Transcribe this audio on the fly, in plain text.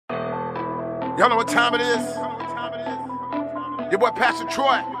Y'all know what time it is? Your boy Pastor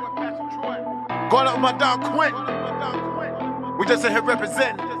Troy. Going up with my dog Quintin. We just in here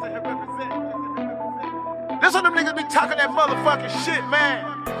representing. This one them niggas be talking that motherfucking shit, man.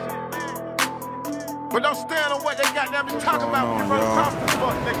 But don't stand on what they got them be talking about when you run across the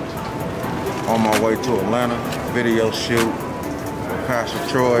fuck, nigga. On my way to Atlanta, video shoot with Pastor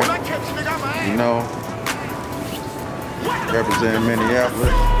Troy. You know, representing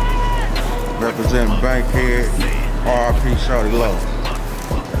Minneapolis, representing Bankhead, RIP Shorty Low.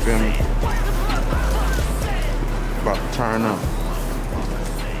 Feel me? About to turn up.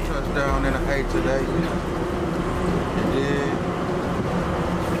 Touchdown in the 8 today. Yeah.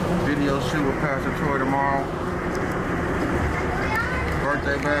 Video shoot with Pastor Troy tomorrow.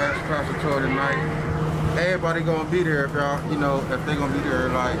 Birthday bash, Pastor Troy tonight. Everybody gonna be there if y'all, you know, if they gonna be there,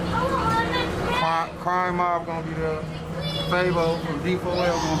 like Crime Mob gonna be there. Favo from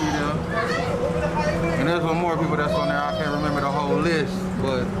D4L gonna be there. And there's one more people that's on there. I can't remember the whole list,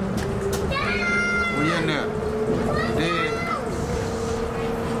 but we in there. Dead.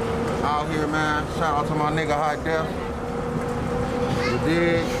 Out here, man. Shout out to my nigga High Def. We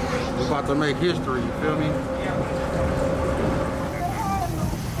did. We about to make history, you feel me?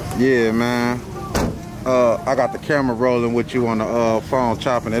 Yeah, man. I got the camera rolling with you on the phone,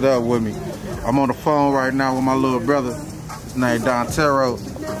 chopping it up with me. I'm on the phone right now with my little brother. His name Dontero.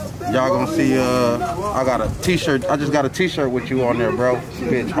 Y'all gonna see, I got a t-shirt. I just got a t-shirt with you on there, bro.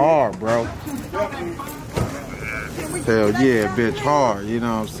 Bitch hard, bro. Hell yeah, bitch hard. You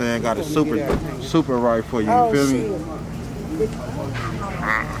know what I'm saying? Got it super right for you. You feel me?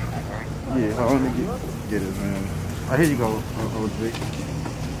 Yeah, hold on, get it, man. Oh, here you go, OG.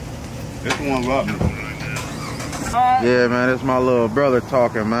 This one up. Yeah, man, it's my little brother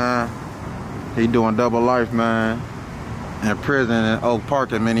talking, man. He doing double life, man. In prison in Oak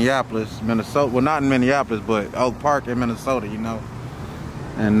Park in Minneapolis, Minnesota. Well, not in Minneapolis, but Oak Park in Minnesota, you know.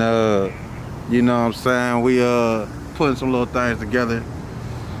 And, you know what I'm saying? We, putting some little things together,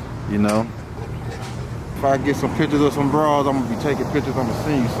 you know. If I get some pictures of some bras, I'm gonna be taking pictures. I'm gonna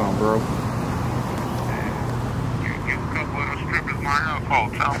send you some, bro. You give a couple of the strippers my info.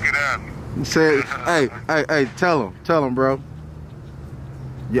 Tell them get at me. Say, hey, tell him, bro.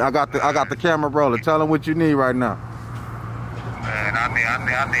 Yeah, I got the camera rolling. Tell him what you need right now. Man, I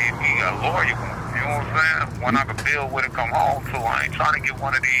need me a lawyer. You know what I'm saying? One I can build with and come home to. I ain't trying to get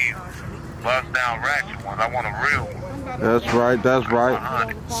one of these bust down ratchet ones. I want a real one. That's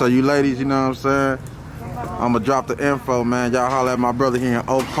right. So you ladies, you know what I'm saying? I'm gonna drop the info, man. Y'all holler at my brother here in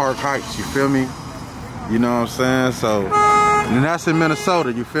Oak Park Heights, you feel me? You know what I'm saying? So, and that's in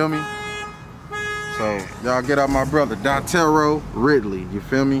Minnesota, you feel me? So, y'all get out my brother, Dontero Ridley, you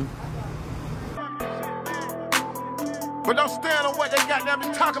feel me? But don't stand on what they got them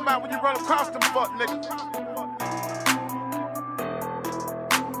be talking about when you run across them fuck niggas.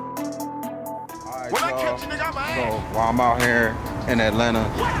 When I catch you, nigga, I'm So while I'm out here in Atlanta,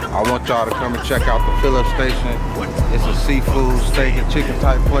 I want y'all to come and check out the Phillips Station. It's a seafood, steak and chicken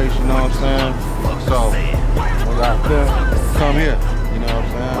type place, you know what I'm saying? So when y'all come here, you know what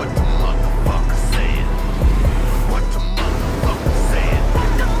I'm saying?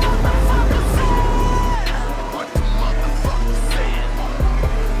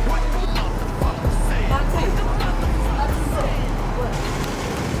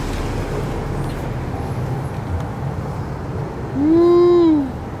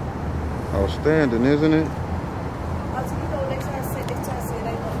 Outstanding, isn't it?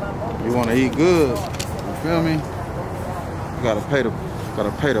 You want to eat good, you feel me? You gotta pay the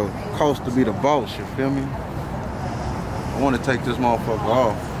cost to be the boss, you feel me? I want to take this motherfucker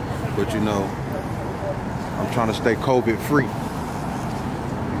off, but you know, I'm trying to stay COVID free.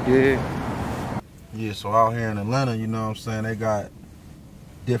 Yeah, so out here in Atlanta, you know what I'm saying, they got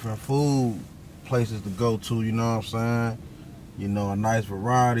different food places to go to, you know what I'm saying? You know, a nice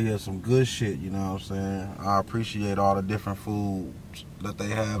variety of some good shit, you know what I'm saying? I appreciate all the different foods that they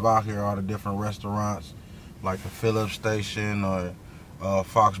have out here, all the different restaurants, like the Phillips Station or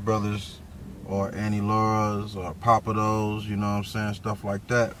Fox Brothers or Annie Laura's or Papados, you know what I'm saying? Stuff like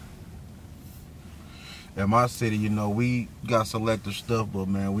that. In my city, you know, we got selective stuff, but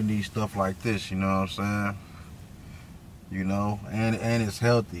man, we need stuff like this, you know what I'm saying? You know, and it's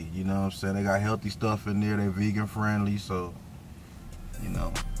healthy, you know what I'm saying? They got healthy stuff in there, they're vegan friendly, so you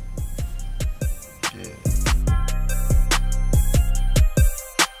know, yeah.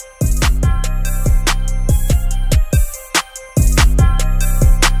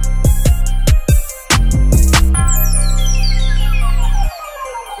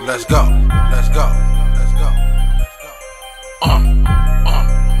 Let's go, let's go, let's go, let's go.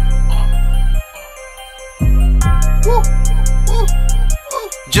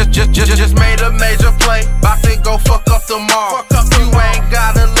 Just made a major play, bout to go fuck up the mall. You ain't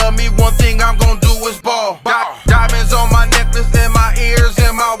gotta love me, one thing I'm gon' do is ball. Diamonds on my necklace and my ears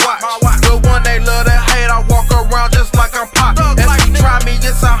and my watch. The one they love to hate, I walk around just like I'm Pop. If you try me,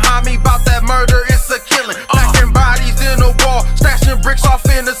 it's a homie, bout that murder, it's a killing. Packing bodies in the wall, stashing bricks off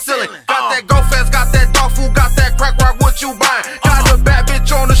in the ceiling. Got that go fast, got that dog food, got that crack rock, what you buying? Got a bad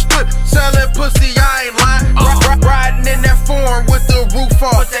bitch on the strip, selling pussy, I ain't lying. Riding in that foreign with the roof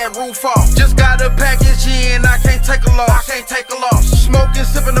off. Just got a package in, I can't take a loss. Smoking,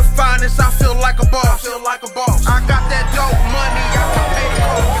 sipping the finest, I feel like a boss. I got that dope money, I can pay the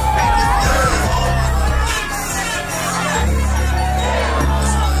cost.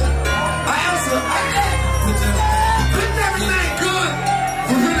 Everything good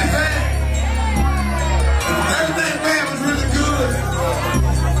was really bad. Everything bad was really good.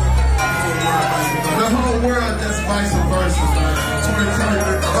 The whole world just vice versa, man. 2020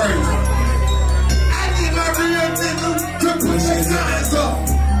 been crazy. I need my real nigga to put your signs up.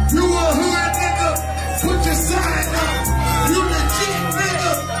 You a hood nigga, put your sign up. You legit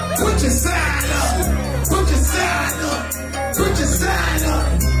nigga, put your sign up. Put your sign up. Put your sign up.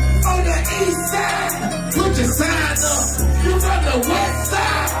 On the east side, put your sign up. You from the west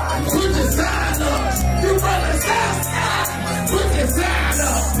side, put your sign up. You from the south side, put your sign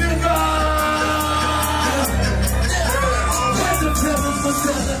up, nigga. Let the devil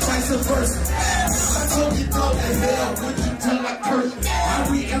fulfill the vice versa. I told you go to hell, would you tell I curse? I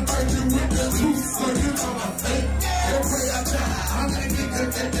re-invert you with the truth, so you know my fate. And pray I die, I'm gonna get good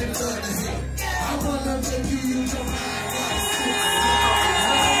that they love to hate. I wanna make you use your mind.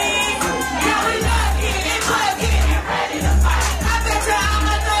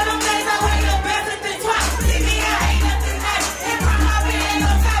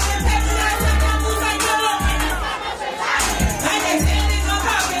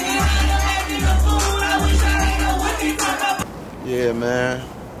 Yeah, man.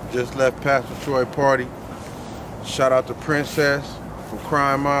 Just left Pastor Troy party. Shout out to Princess from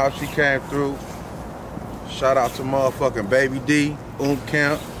Crime Mob. She came through. Shout out to motherfucking Baby D,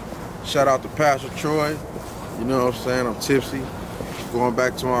 Camp. Shout out to Pastor Troy. You know what I'm saying? I'm tipsy. Going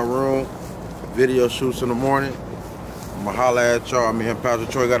back to my room. Video shoots in the morning. I'ma holla at y'all. Me and Pastor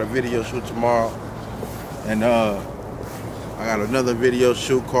Troy got a video shoot tomorrow. And I got another video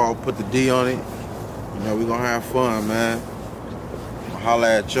shoot called Put the D on It. You know, we gonna have fun, man.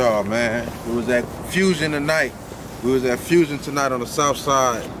 Holla at y'all, man. We was at Fusion tonight. We was at Fusion tonight on the south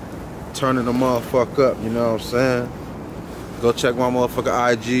side, turning the motherfucker up, you know what I'm saying? Go check my motherfucker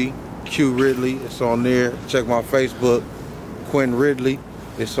IG, Q Ridley, it's on there. Check my Facebook, Quintin Ridley,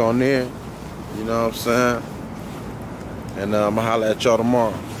 it's on there. You know what I'm saying? And I'ma holla at y'all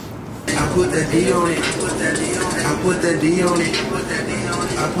tomorrow. I put that D on it. I put that D on it. I put that D on it.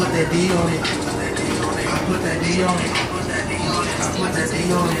 I put that D on it. I put that D on it.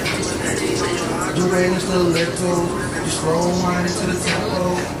 The rain is still electro. Just slow wine into the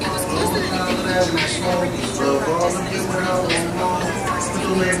tempo. That we smoke. Love all of you when I won't know. Put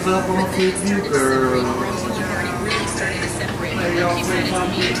your legs up on 50, girl. Play your face on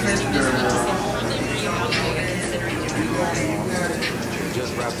me, girl.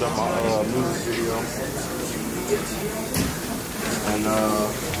 Just wrapped up my music video. And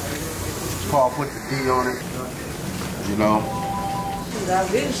it's called Put the D on it. You know.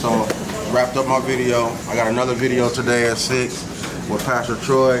 So wrapped up my video. I got another video today at 6 with Pastor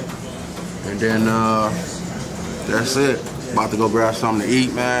Troy. And then that's it. About to go grab something to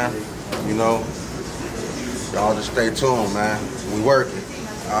eat, man. You know. Y'all just stay tuned, man. We working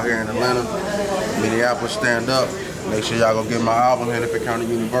out here in Atlanta. Minneapolis, stand up. Make sure y'all go get my album, Hennepin County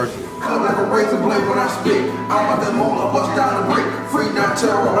University. Cut like a razor blade when I spit. I'm out that molar, bust down the brick. Free down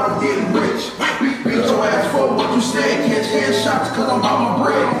terror, I'm getting rich. Beat your ass for what you said. Catch headshots cause I'm out my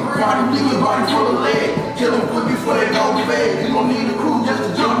bread. Body bleeding, body full of lead. Kill them quick before they go fed. You gon' need a crew just to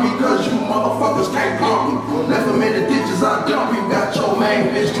jump me cause you motherfuckers can't pump me. Left them in the ditches, I dump you. Got your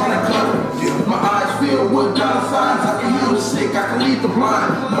main bitch tryna cut him. My eyes filled with dollar signs. I can heal the sick, I can lead the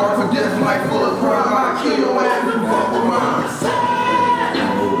blind. Mark for death, life full of crime. I kill your ass and fuck around.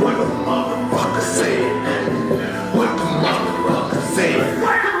 What the motherfucker said? What the motherfucker said?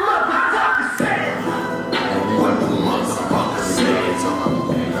 What the motherfucker said? What the motherfucker said?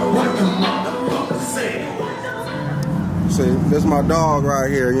 What the motherfucker said? See, this my dog right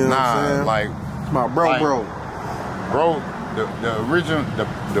here, you know what I'm saying? Like, it's my bro. Bro, the original,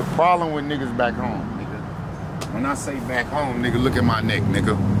 the problem with niggas back home, nigga. When I say back home, nigga, look at my neck,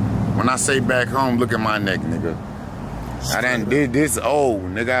 nigga. When I say back home, look at my neck, nigga. I done did this old,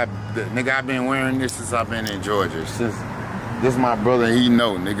 nigga. I've been wearing this since I've been in Georgia. Since This my brother, he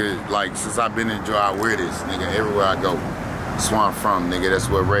know, nigga. Like, since I've been in jail, I wear this, nigga, everywhere I go. That's where I'm from, nigga. That's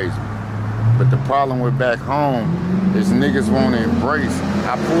what raised me. But the problem with back home is niggas won't embrace.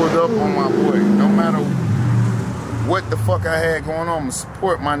 I pulled up on my boy. No matter what the fuck I had going on, I'ma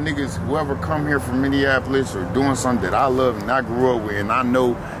support my niggas, whoever come here from Minneapolis or doing something that I love and I grew up with, and I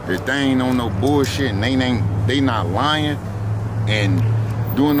know that they ain't on no bullshit and they not lying and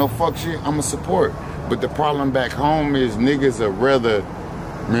doing no fuck shit, I'ma support. But the problem back home is niggas are rather,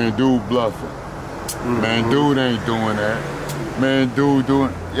 man, dude bluffing. Man, dude ain't doing that. Man, dude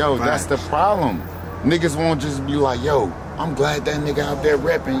doing, yo, that's the problem. Niggas won't just be like, yo, I'm glad that nigga out there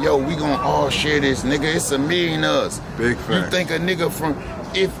rapping. Yo, we gonna all share this, nigga. It's a million of us. Big fact. You think a nigga from,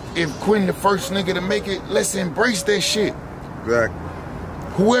 if Quintin the first nigga to make it, let's embrace that shit. Exactly.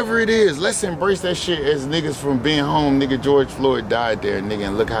 Whoever it is, let's embrace that shit as niggas from being home. Nigga, George Floyd died there, nigga,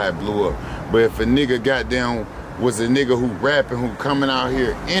 and look how it blew up. But if a nigga goddamn was a nigga who rapping, who coming out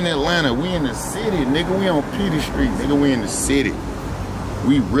here in Atlanta, we in the city, nigga, we on Peter Street, nigga, we in the city.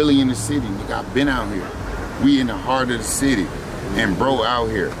 We really in the city, nigga, I've been out here. We in the heart of the city, and bro out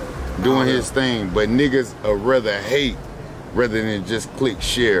here doing his thing. But niggas are rather hate rather than just click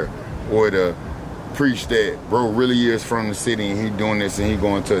share or to preach that bro really is from the city and he doing this and he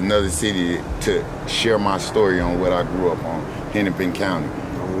going to another city to share my story on what I grew up on, Hennepin County.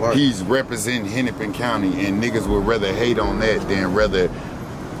 He's representing Hennepin County, and niggas would rather hate on that than rather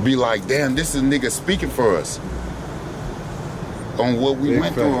be like, damn, this is nigga speaking for us on what we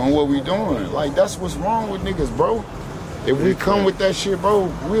went through, on what we doing. Like, that's what's wrong with niggas, bro. If we come with that shit,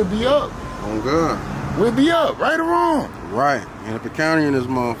 bro, we'll be up. Oh God. We'll be up, right or wrong. Right. Hennepin County in this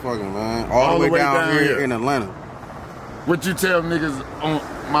motherfucker, man. All the way down here in Atlanta. What you tell niggas on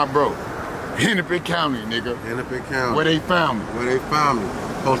my bro? Hennepin County, nigga. Hennepin County. Where they found me. Where they found me.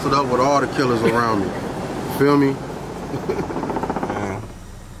 Posted up with all the killers around me. Feel me? Man,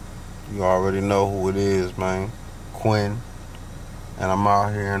 you already know who it is, man. Quinn. And I'm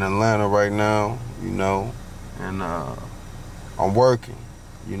out here in Atlanta right now, you know, and I'm working,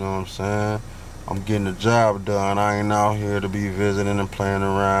 you know what I'm saying? I'm getting the job done. I ain't out here to be visiting and playing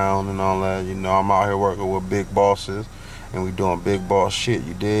around and all that, you know. I'm out here working with big bosses, and we doing big boss shit,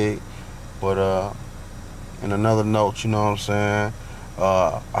 you dig? But in another note, you know what I'm saying,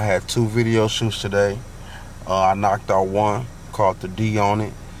 I had 2 video shoots today. I knocked out one, called the D on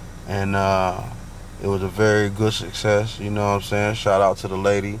it, and it was a very good success, you know what I'm saying? Shout out to the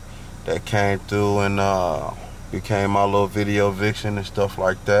lady that came through and became my little video vixen and stuff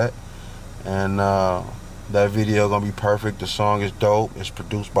like that. And that video gonna be perfect. The song is dope. It's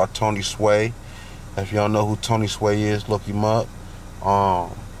produced by Tony Sway. If y'all know who Tony Sway is, look him up.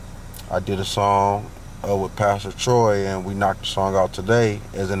 I did a song with Pastor Troy, and we knocked the song out today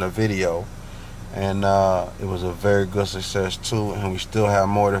as in a video. And it was a very good success too, and we still have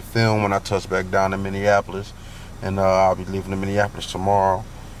more to film when I touch back down to Minneapolis. And I'll be leaving to Minneapolis tomorrow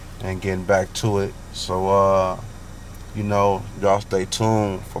and getting back to it. So you know, y'all stay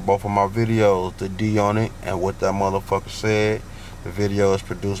tuned for both of my videos, the D on it and what that motherfucker said. The video is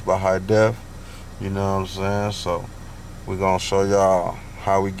produced by High Def, you know what I'm saying? So we're gonna show y'all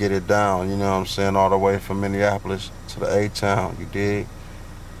how we get it down, you know what I'm saying, all the way from Minneapolis to the A-Town, you dig?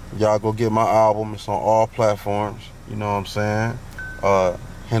 Y'all go get my album. It's on all platforms, you know what I'm saying?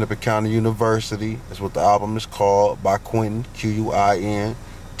 Hennepin County University is what the album is called, by Quintin, Quintin.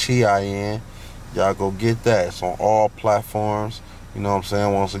 Y'all go get that. It's on all platforms, you know what I'm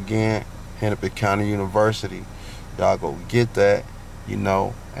saying? Once again, Hennepin County University. Y'all go get that, you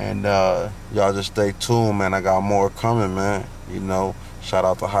know, and y'all just stay tuned, man. I got more coming, man, you know. Shout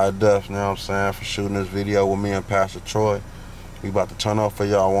out to High Def, you know what I'm saying, for shooting this video with me and Pastor Troy. We about to turn up for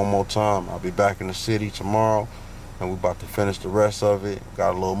y'all one more time. I'll be back in the city tomorrow, and we about to finish the rest of it.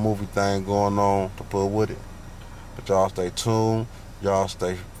 Got a little movie thing going on to put with it. But y'all stay tuned. Y'all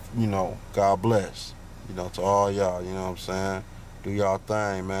stay, you know, God bless. You know, to all y'all, you know what I'm saying? Do y'all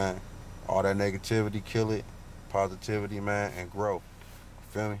thing, man. All that negativity, kill it. Positivity, man, and growth.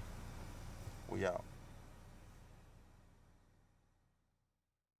 Feel me? We out.